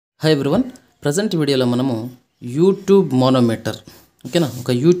Hi everyone, present వీడియోలో మనము YouTube manometer ఓకేనా,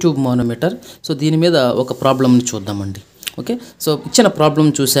 ఒక యూట్యూబ్ మానోమీటర్. సో దీని మీద ఒక ప్రాబ్లమ్ని చూద్దామండి. ఓకే, సో ఇచ్చిన ప్రాబ్లం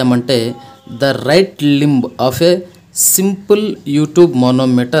చూసామంటే the right limb of A simple YouTube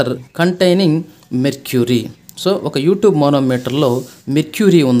manometer containing mercury. So ఒక యూట్యూబ్ మానోమీటర్లో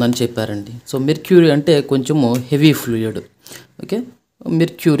మెర్క్యూరీ ఉందని చెప్పారండి. సో మెర్క్యూరీ అంటే కొంచెము హెవీ ఫ్లూయిడ్. ఓకే,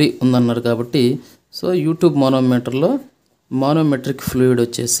 మెర్క్యూరీ ఉందన్నారు కాబట్టి సో యూట్యూబ్ మానోమీటర్లో మానోమెట్రిక్ ఫ్లూయిడ్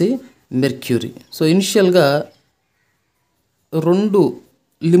వచ్చేసి మెర్క్యూరీ. సో ఇనిషియల్గా రెండు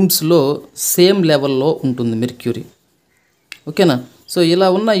లింబ్స్లో సేమ్ లెవెల్లో ఉంటుంది మెర్క్యూరీ. ఓకేనా. సో ఇలా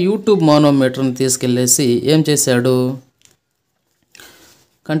ఉన్న యూట్యూబ్ మానోమీటర్ని తీసుకెళ్ళేసి ఏం చేశాడు,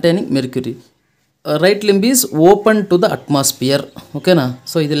 containing mercury, right limb is open to the atmosphere. ఓకేనా.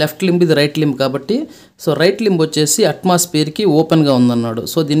 సో ఇది లెఫ్ట్ లింబ్, ఇది రైట్ లింబ్ కాబట్టి సో రైట్ లింబ్ వచ్చేసి అట్మాస్ఫియర్కి ఓపెన్గా ఉందన్నాడు.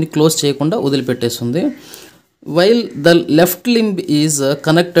 సో దీన్ని క్లోజ్ చేయకుండా వదిలిపెట్టేస్తుంది. While the left limb is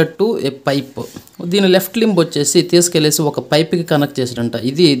connected to A pipe. దీని లెఫ్ట్ లింబ్ వచ్చేసి తీసుకెళ్ళేసి ఒక పైప్కి కనెక్ట్ చేసాడంట.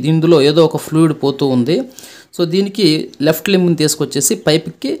 ఇందులో ఏదో ఒక ఫ్లూయిడ్ పోతూ ఉంది. సో దీనికి లెఫ్ట్ లింబ్ని తీసుకొచ్చేసి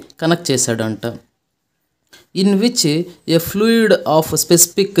పైప్కి కనెక్ట్ చేశాడంట. In which A fluid of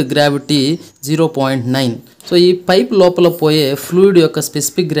specific gravity 0.9. So ఈ పైప్ లోపల పోయే ఫ్లూయిడ్ యొక్క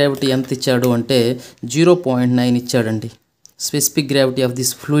స్పెసిఫిక్ గ్రావిటీ ఎంత ఇచ్చాడు అంటే 0.9 ఇచ్చాడండి, specific gravity of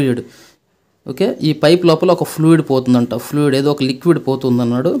this fluid. Okay, ఈ పైప్ లోపల ఒక ఫ్లూయిడ్ పోతుందంట, ఫ్లూయిడ్ ఏదో ఒక లిక్విడ్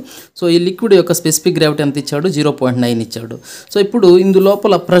పోతుందన్నాడు. సో ఈ లిక్విడ్ యొక్క స్పెసిఫిక్ గ్రావిటీ ఎంత ఇచ్చాడు, 0.9 ఇచ్చాడు. సో ఇప్పుడు ఇందు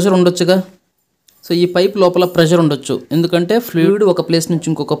లోపల ప్రెషర్ ఉండొచ్చుగా. సో ఈ పైప్ లోపల ప్రెషర్ ఉండొచ్చు, ఎందుకంటే ఫ్లూయిడ్ ఒక ప్లేస్ నుంచి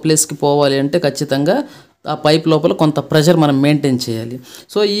ఇంకొక ప్లేస్కి పోవాలి అంటే ఖచ్చితంగా ఆ పైప్ లోపల కొంత ప్రెషర్ మనం మెయింటైన్ చేయాలి.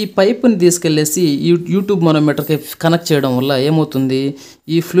 సో ఈ పైప్ని తీసుకెళ్ళేసి యూట్యూబ్ మానోమీటర్కి కనెక్ట్ చేయడం వల్ల ఏమవుతుంది,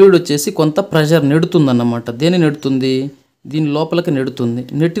 ఈ ఫ్లూయిడ్ వచ్చేసి కొంత ప్రెషర్ నెడుతుందన్నమాట. దేని నెడుతుంది, దీని లోపలికి నెడుతుంది.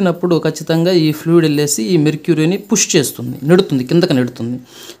 నెట్టినప్పుడు ఖచ్చితంగా ఈ ఫ్లూయిడ్ వెళ్ళేసి ఈ మెర్క్యూరీని పుష్ చేస్తుంది, నెడుతుంది, కిందకి నెడుతుంది.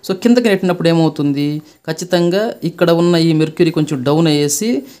 సో కిందకి నెట్టినప్పుడు ఏమవుతుంది, ఖచ్చితంగా ఇక్కడ ఉన్న ఈ మెర్క్యూరీ కొంచెం డౌన్ అయ్యేసి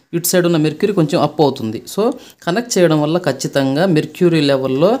ఇటు సైడ్ ఉన్న మెర్క్యూరీ కొంచెం అప్ అవుతుంది. సో కనెక్ట్ చేయడం వల్ల ఖచ్చితంగా మెర్క్యూరీ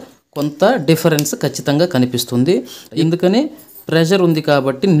లెవెల్లో కొంత డిఫరెన్స్ ఖచ్చితంగా కనిపిస్తుంది. ఎందుకని ప్రెషర్ ఉంది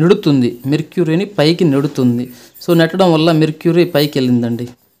కాబట్టి నెడుతుంది, మెర్క్యూరీని పైకి నెడుతుంది. సో నెట్టడం వల్ల మెర్క్యూరీ పైకి వెళ్ళిందండి.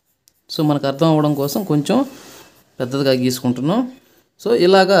 సో మనకు అర్థం అవ్వడం కోసం కొంచెం పెద్దదిగా గీసుకుంటున్నాం. సో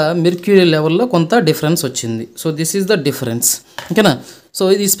ఇలాగా మెర్క్యూరీ లెవెల్లో కొంత డిఫరెన్స్ వచ్చింది. So this is the difference. ఓకేనా. సో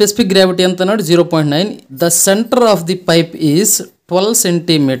ఇది స్పెసిఫిక్ గ్రావిటీ ఎంత అన్నాడు, 0.9. The centre of the pipe is 12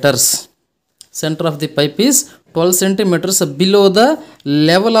 centimetres. Centre of the pipe is 12 centimetres below the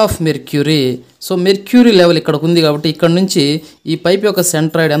level of mercury. So mercury level ఇక్కడ ఉంది కాబట్టి ఇక్కడ నుంచి ఈ పైప్ యొక్క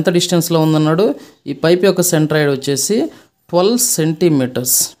సెంట్రాయిడ్ ఎంత డిస్టెన్స్లో ఉందన్నాడు, ఈ పైప్ యొక్క సెంట్రాయిడ్ వచ్చేసి 12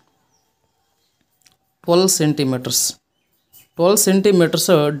 సెంటీమీటర్స్. 12 సెంటీమీటర్స్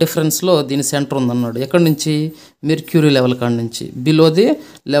డిఫరెన్స్లో దీని సెంటర్ ఉందన్నాడు. ఎక్కడి నుంచి, మెర్క్యూరీ లెవెల్ కాడ నుంచి, below the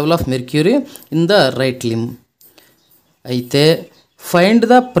level of mercury in the right limb. అయితే find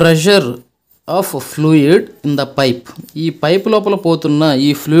the pressure of fluid in the pipe. ఈ పైప్ లోపల పోతున్న ఈ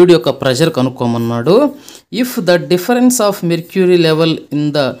ఫ్లూయిడ్ యొక్క pressure కనుక్కోమన్నాడు. If the difference of mercury level in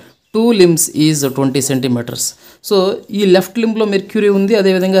the 2 limbs is 20 centimetres. So ఈ left లింబ్లో mercury ఉంది,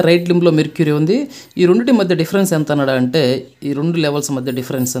 అదేవిధంగా right లింబ్లో mercury ఉంది. ఈ రెండింటి మధ్య డిఫరెన్స్ ఎంత అన్నాడు అంటే, ఈ రెండు లెవెల్స్ మధ్య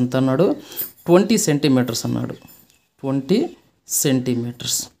డిఫరెన్స్ ఎంత అన్నాడు, 20 సెంటీమీటర్స్ అన్నాడు. 20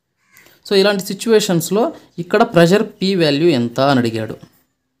 సెంటీమీటర్స్. సో ఇలాంటి సిచ్యువేషన్స్లో ఇక్కడ ప్రెషర్ పీ వాల్యూ ఎంత అని అడిగాడు.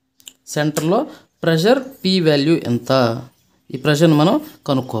 సెంటర్లో ప్రెషర్ పీ వాల్యూ ఎంత, ఈ ప్రెషర్ని మనం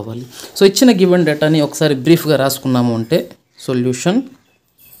కనుక్కోవాలి. సో ఇచ్చిన గివెన్ డేటాని ఒకసారి బ్రీఫ్గా రాసుకున్నాము అంటే, solution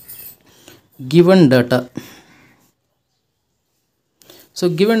given data. So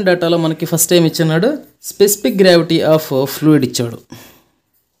given డేటాలో మనకి ఫస్ట్ ఏం ఇచ్చినాడు, స్పెసిఫిక్ గ్రావిటీ ఆఫ్ ఫ్లూయిడ్ ఇచ్చాడు.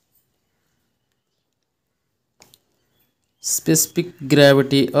 Specific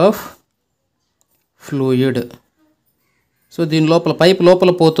gravity of fluid. So దీని లోపల పైప్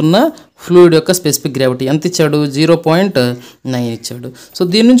లోపల పోతున్న ఫ్లూయిడ్ యొక్క స్పెసిఫిక్ గ్రావిటీ ఎంత ఇచ్చాడు, 0.9 ఇచ్చాడు. సో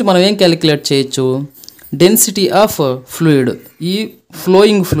దీని నుంచి మనం ఏం క్యాలిక్యులేట్ చేయొచ్చు, డెన్సిటీ ఆఫ్ ఫ్లూయిడ్, ఈ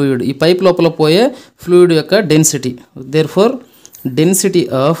ఫ్లోయింగ్ ఫ్లూయిడ్, ఈ పైప్ లోపల పోయే ఫ్లూయిడ్ యొక్క density. Therefore density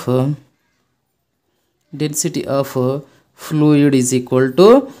of fluid is equal to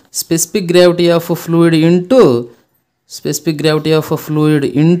specific gravity of fluid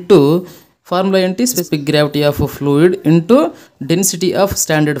into formula ఏంటి, specific gravity of fluid into density of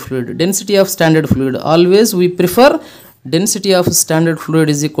standard fluid. Density of standard fluid always we prefer density of standard fluid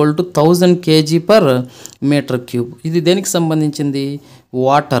is equal to 1000 kg/m³. ఇది దేనికి సంబంధించింది,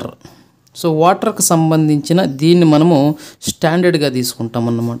 water. So వాటర్కి సంబంధించిన దీన్ని మనము స్టాండర్డ్గా తీసుకుంటాం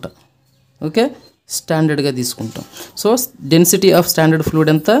అన్నమాట. ఓకే, స్టాండర్డ్గా తీసుకుంటాం. So density of standard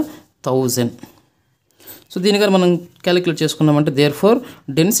fluid ఎంత, 1000. సో దీని కానీ మనం క్యాలిక్యులేట్ చేసుకున్నామంటే therefore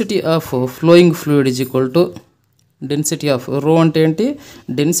density of flowing fluid is equal to density of రో అంటే ఏంటి,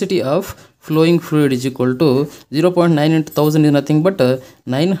 density of flowing fluid is equal to 0.9 into 1000 is nothing but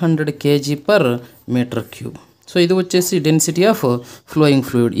 900 kg/m³. So ఇది వచ్చేసి డెన్సిటీ ఆఫ్ ఫ్లోయింగ్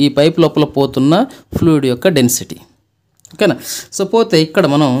ఫ్లూయిడ్, ఈ పైప్ లోపల పోతున్న ఫ్లూయిడ్ యొక్క డెన్సిటీ. ఓకేనా. సో పోతే ఇక్కడ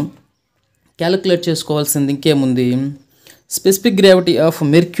మనం క్యాలిక్యులేట్ చేసుకోవాల్సింది ఇంకేముంది, స్పెసిఫిక్ గ్రావిటీ ఆఫ్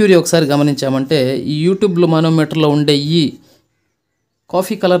మెర్క్యూరీ ఒకసారి గమనించామంటే ఈ యూట్యూబ్లో మానోమీటర్లో ఉండే ఈ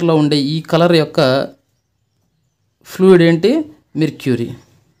కాఫీ కలర్లో ఉండే ఈ కలర్ యొక్క ఫ్లూయిడ్ ఏంటి, మెర్క్యూరీ.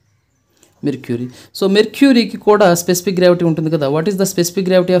 సో మెర్క్యూరీకి కూడా స్పెసిఫిక్ గ్రావిటీ ఉంటుంది కదా. What is the specific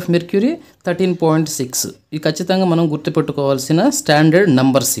gravity of mercury? 13.6. ఇది ఖచ్చితంగా మనం గుర్తుపెట్టుకోవాల్సిన స్టాండర్డ్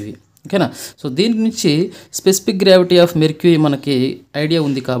నంబర్స్ ఇవి. ఓకేనా. సో దీని నుంచి స్పెసిఫిక్ గ్రావిటీ ఆఫ్ మెర్క్యూరీ మనకి ఐడియా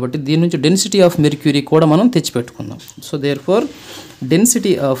ఉంది కాబట్టి దీని నుంచి డెన్సిటీ ఆఫ్ మెర్క్యూరీ కూడా మనం తెచ్చిపెట్టుకుందాం. So therefore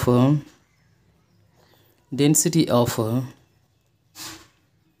density of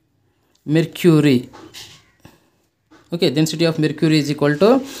mercury, okay, density of mercury is equal to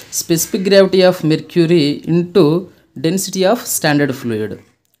specific gravity of mercury into density of standard fluid.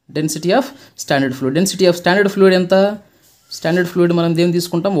 Density of standard fluid ఎంత? Standard fluid మనం దేని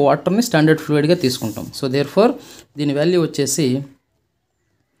తీసుకుంటాం, వాటర్ని స్టాండర్డ్ ఫ్లూయిడ్గా తీసుకుంటాం. So therefore దీని value వచ్చేసి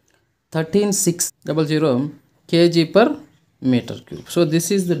 13600 kg/m³. So this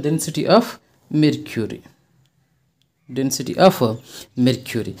is the density of mercury.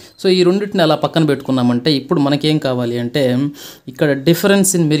 So ఈ రెండింటిని అలా పక్కన పెట్టుకున్నామంటే ఇప్పుడు మనకేం కావాలి అంటే ఇక్కడ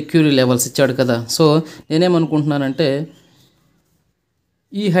డిఫరెన్స్ ఇన్ మెర్క్యూరీ లెవెల్స్ ఇచ్చాడు కదా. సో నేనేమనుకుంటున్నానంటే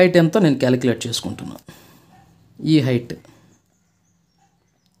ఈ హైట్ ఎంతో నేను క్యాలిక్యులేట్ చేసుకుంటున్నాను. ఈ హైట్,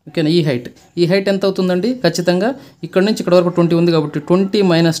 ఓకేనా, ఈ హైట్ ఎంత అవుతుందండి? ఖచ్చితంగా ఇక్కడ నుంచి ఇక్కడ వరకు 20 ఉంది కాబట్టి 20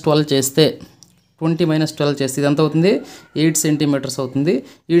 - 12 చేస్తే ఇది ఎంత అవుతుంది? 8 సెంటీమీటర్స్ అవుతుంది.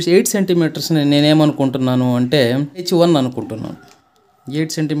 ఈ 8 సెంటీమీటర్స్ని నేనేమనుకుంటున్నాను అంటే H1 అనుకుంటున్నాను.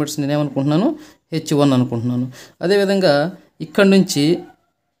 8 సెంటీమీటర్స్ నేనేమనుకుంటున్నాను, H1 అనుకుంటున్నాను. అదేవిధంగా ఇక్కడ నుంచి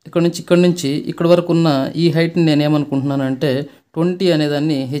ఇక్కడ వరకు ఉన్న ఈ హైట్ని నేనేమనుకుంటున్నాను అంటే 20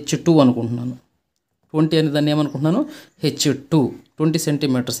 అనేదాన్ని H2 అనుకుంటున్నాను. 20 అనేదాన్ని ఏమనుకుంటున్నాను, H2, 20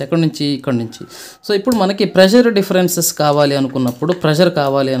 సెంటీమీటర్స్ ఇక్కడ నుంచి. సో ఇప్పుడు మనకి ప్రెషర్ డిఫరెన్సెస్ కావాలి అనుకున్నప్పుడు,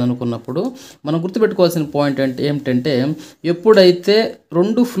 మనం గుర్తుపెట్టుకోవాల్సిన పాయింట్ ఏమిటంటే ఎప్పుడైతే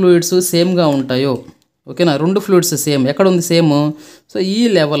రెండు ఫ్లూయిడ్స్ సేమ్గా ఉంటాయో, ఓకేనా, రెండు ఫ్లూయిడ్స్ సేమ్, ఎక్కడ ఉంది సేమ్? సో ఈ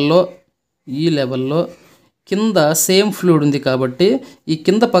లెవెల్లో కింద సేమ్ ఫ్లూయిడ్ ఉంది కాబట్టి ఈ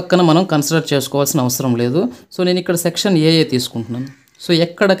కింద పక్కన మనం కన్సిడర్ చేసుకోవాల్సిన అవసరం లేదు. సో నేను ఇక్కడ సెక్షన్ ఏఏ తీసుకుంటున్నాను. సో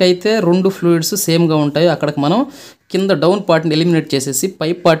ఎక్కడికైతే రెండు ఫ్లూయిడ్స్ సేమ్గా ఉంటాయో అక్కడికి మనం కింద డౌన్ పార్ట్ని ఎలిమినేట్ చేసేసి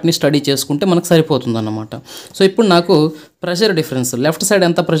పైప్ పార్ట్ని స్టడీ చేసుకుంటే మనకు సరిపోతుంది అన్నమాట. సో ఇప్పుడు నాకు ప్రెషర్ డిఫరెన్స్, లెఫ్ట్ సైడ్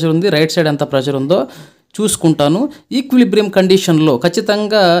ఎంత ప్రెషర్ ఉంది, రైట్ సైడ్ ఎంత ప్రెషర్ ఉందో చూసుకుంటాను. ఈక్విలిబ్రియం కండిషన్లో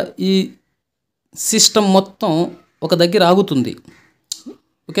ఖచ్చితంగా ఈ సిస్టమ్ మొత్తం ఒక దగ్గర ఆగుతుంది.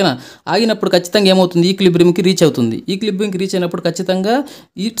 ఓకేనా. ఆగినప్పుడు ఖచ్చితంగా ఏమవుతుంది, ఈక్విలిబ్రియంకి రీచ్ అవుతుంది. ఈక్విలిబ్రియంకి రీచ్ అయినప్పుడు ఖచ్చితంగా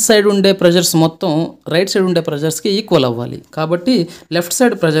ఇటు సైడ్ ఉండే ప్రెషర్స్ మొత్తం రైట్ సైడ్ ఉండే ప్రెషర్స్కి ఈక్వల్ అవ్వాలి. కాబట్టి లెఫ్ట్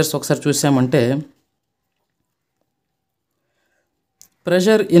సైడ్ ప్రెషర్స్ ఒకసారి చూసామంటే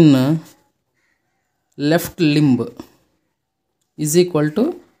pressure in left limb is equal to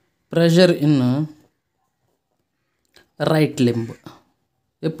pressure in right limb.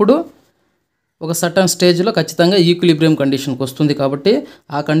 ఎప్పుడు ఒక సర్టన్ స్టేజ్లో ఖచ్చితంగా ఈక్విలిబ్రియం కండిషన్కి వస్తుంది. కాబట్టి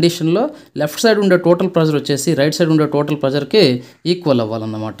ఆ కండిషన్లో లెఫ్ట్ సైడ్ ఉండే టోటల్ ప్రెషర్ వచ్చేసి రైట్ సైడ్ ఉండే టోటల్ ప్రెషర్కి ఈక్వల్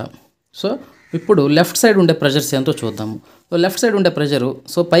అవ్వాలన్నమాట. సో ఇప్పుడు లెఫ్ట్ సైడ్ ఉండే ప్రెషర్స్ ఎంతో చూద్దాము. సో లెఫ్ట్ సైడ్ ఉండే ప్రెషరు,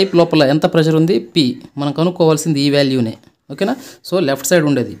 సో పైప్ లోపల ఎంత ప్రెషర్ ఉంది, P. మనం కనుక్కోవాల్సింది ఈ వాల్యూనే. ఓకేనా. సో లెఫ్ట్ సైడ్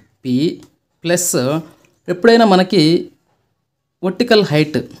ఉండేది P ప్లస్ ఎప్పుడైనా మనకి vertical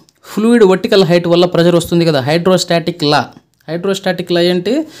height, fluid vertical height వల్ల ప్రెషర్ వస్తుంది కదా, హైడ్రోస్టాటిక్ లా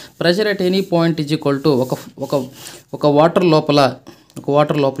ఏంటి, pressure at any point is equal to ఒక వాటర్ లోపల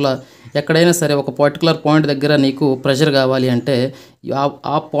ఎక్కడైనా సరే ఒక పర్టికులర్ పాయింట్ దగ్గర నీకు ప్రెషర్ కావాలి అంటే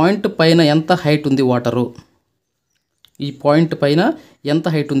ఆ పాయింట్ పైన ఎంత హైట్ ఉంది వాటరు, ఈ పాయింట్ పైన ఎంత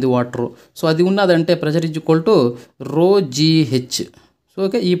హైట్ ఉంది వాటరు. సో అది ఉన్నదంటే pressure is equal to ρGH. So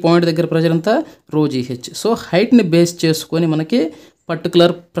okay, ఈ పాయింట్ దగ్గర ప్రెషర్ ఎంత, ρGH. సో హైట్ని బేస్ చేసుకొని మనకి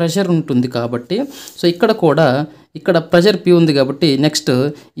పర్టికులర్ ప్రెషర్ ఉంటుంది కాబట్టి, సో ఇక్కడ ప్రెషర్ P ఉంది కాబట్టి నెక్స్ట్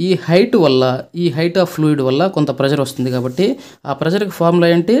ఈ హైట్ ఆఫ్ ఫ్లూయిడ్ వల్ల కొంత ప్రెషర్ వస్తుంది కాబట్టి ఆ ప్రెషర్కి ఫార్ములా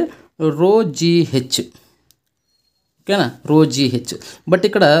ఏంటి, ρGH. ఓకేనా, ρGH. బట్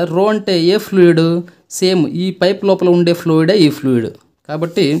ఇక్కడ రో అంటే ఏ ఫ్లూయిడ్, సేమ్ ఈ పైప్ లోపల ఉండే ఫ్లూయిడే ఈ ఫ్లూయిడ్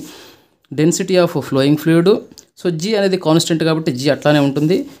కాబట్టి density of flowing fluid. So G అనేది కాన్స్టెంట్ కాబట్టి G అట్లానే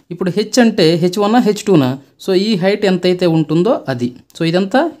ఉంటుంది. ఇప్పుడు H అంటే H1 H2నా, సో ఈ హైట్ ఎంతైతే ఉంటుందో అది. సో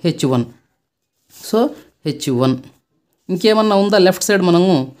ఇదంతా H1. So H1. ఇంకేమన్నా ఉందా లెఫ్ట్ సైడ్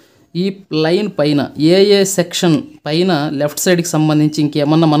మనము ఈ లైన్ పైన ఏ సెక్షన్ పైన లెఫ్ట్ సైడ్కి సంబంధించి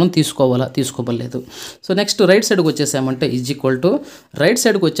ఇంకేమన్నా మనం తీసుకోవలేదు. సో నెక్స్ట్ రైట్ సైడ్కి వచ్చేసామంటే ఈజ్ ఈక్వల్ టు రైట్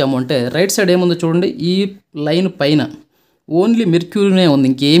సైడ్కి వచ్చాము అంటే రైట్ సైడ్ ఏముందో చూడండి, ఈ లైన్ పైన ఓన్లీ మెర్క్యూరీనే ఉంది,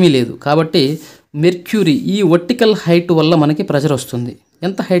 ఇంకేమీ లేదు. కాబట్టి మెర్క్యూరీ ఈ వర్టికల్ హైట్ వల్ల మనకి ప్రెషర్ వస్తుంది.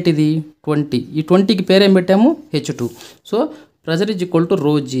 ఎంత హైట్ ఇది? 20. ఈ 20కి పేరేం పెట్టాము? H2. So pressure is equal to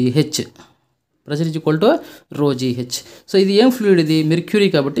రో GH. Pressure is equal to రో GH. సో ఇది ఏం ఫ్లూయిడ్? ఇది మెర్క్యూరీ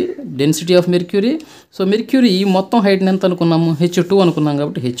కాబట్టి density of mercury. So mercury మొత్తం హైట్ని ఎంత అనుకున్నాము? H2 అనుకున్నాం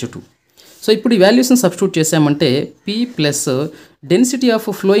కాబట్టి H2. సో ఇప్పుడు ఈ వాల్యూస్ని సబ్స్టిట్యూట్ చేసామంటే P plus density of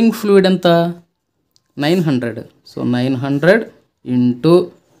flowing fluid ఎంత? 900. So 900 into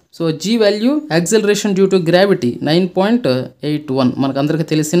so G value acceleration due to gravity 9.81 మనకు అందరికీ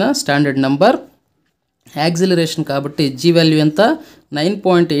తెలిసిన స్టాండర్డ్ నెంబర్. యాక్సిలరేషన్ కాబట్టి G వాల్యూ ఎంత?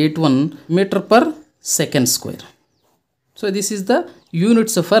 9.81 metre per second square. So this is the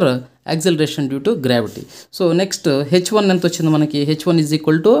units for acceleration due to gravity. So next H1 ఎంత వచ్చింది మనకి? H1 is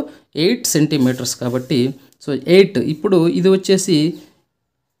equal to 8 centimetres కాబట్టి so 8. ఇప్పుడు ఇది వచ్చేసి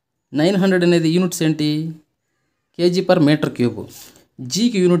 900 అనేది యూనిట్స్ ఏంటి? KG per metre cube.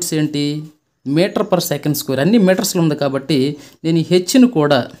 జీకి units ఏంటి? Metre per second square. అన్ని మీటర్స్లో ఉంది కాబట్టి నేను ఈ హెచ్ని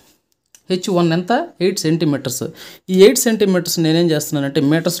కూడా H1 ఎంత? 8 సెంటీమీటర్స్. ఈ 8 సెంటీమీటర్స్ నేనేం చేస్తున్నానంటే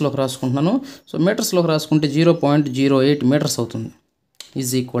మీటర్స్లోకి రాసుకుంటున్నాను. సో మీటర్స్లోకి రాసుకుంటే 0.08 మీటర్స్ అవుతుంది.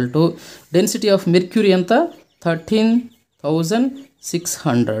 Is equal to density of mercury ఎంత?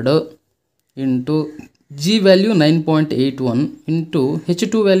 13,600 into G value 9.81 into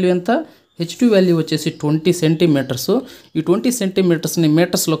H2 value ఎంత? H2 వాల్యూ వచ్చేసి 20 సెంటీమీటర్స్. ఈ 20 సెంటీమీటర్స్ని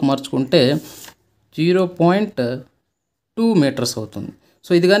మీటర్స్లోకి మార్చుకుంటే 0.2 మీటర్స్ అవుతుంది.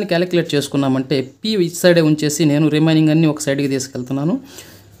 సో ఇది కానీ క్యాలిక్యులేట్ చేసుకున్నామంటే P ఇచ్ సైడే ఉంచేసి నేను రిమైనింగ్ అన్నీ ఒక సైడ్కి తీసుకెళ్తున్నాను.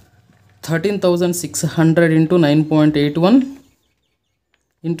 13,600 ఇంటూ 9.81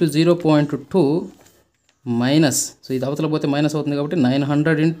 ఇంటూ 0.2 మైనస్, సో ఇది అవతల పోతే మైనస్ అవుతుంది కాబట్టి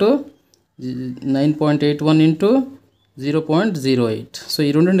 900 ఇంటూ 9.81 ఇంటూ 0.08. సో ఈ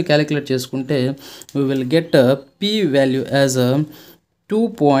రెండుని క్యాలిక్యులేట్ చేసుకుంటే we will get P value as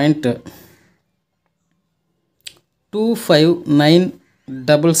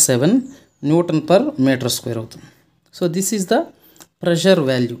 2.25977 Newton per metre square అవుతుంది. So this is the pressure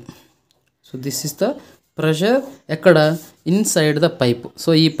value. So this is the pressure ఎక్కడ? Inside the pipe. సో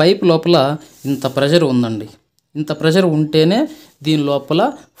ఈ పైప్ లోపల ఇంత pressure ఉందండి. ఇంత pressure ఉంటేనే దీని లోపల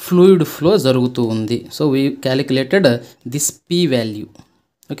ఫ్లూయిడ్ ఫ్లో జరుగుతూ ఉంది. So we calculated this P value.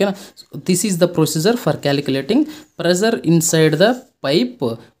 ఓకేనా? This is the procedure for calculating pressure inside the pipe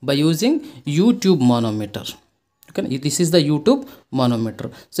by using U-TUBE manometer. ఓకేనా? This is the U-TUBE manometer.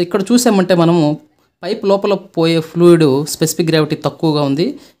 So ఇక్కడ చూసామంటే మనము పైప్ లోపల పోయే ఫ్లూయిడ్ స్పెసిఫిక్ గ్రావిటీ తక్కువగా ఉంది,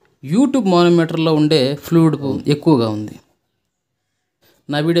 U-TUBE మానోమీటర్లో ఉండే ఫ్లూయిడ్ ఎక్కువగా ఉంది.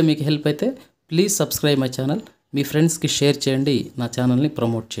 నా వీడియో మీకు హెల్ప్ అయితే ప్లీజ్ సబ్స్క్రైబ్ మై ఛానల్. మీ ఫ్రెండ్స్కి షేర్ చేయండి, నా ఛానల్ని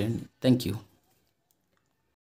ప్రమోట్ చేయండి. Thank you.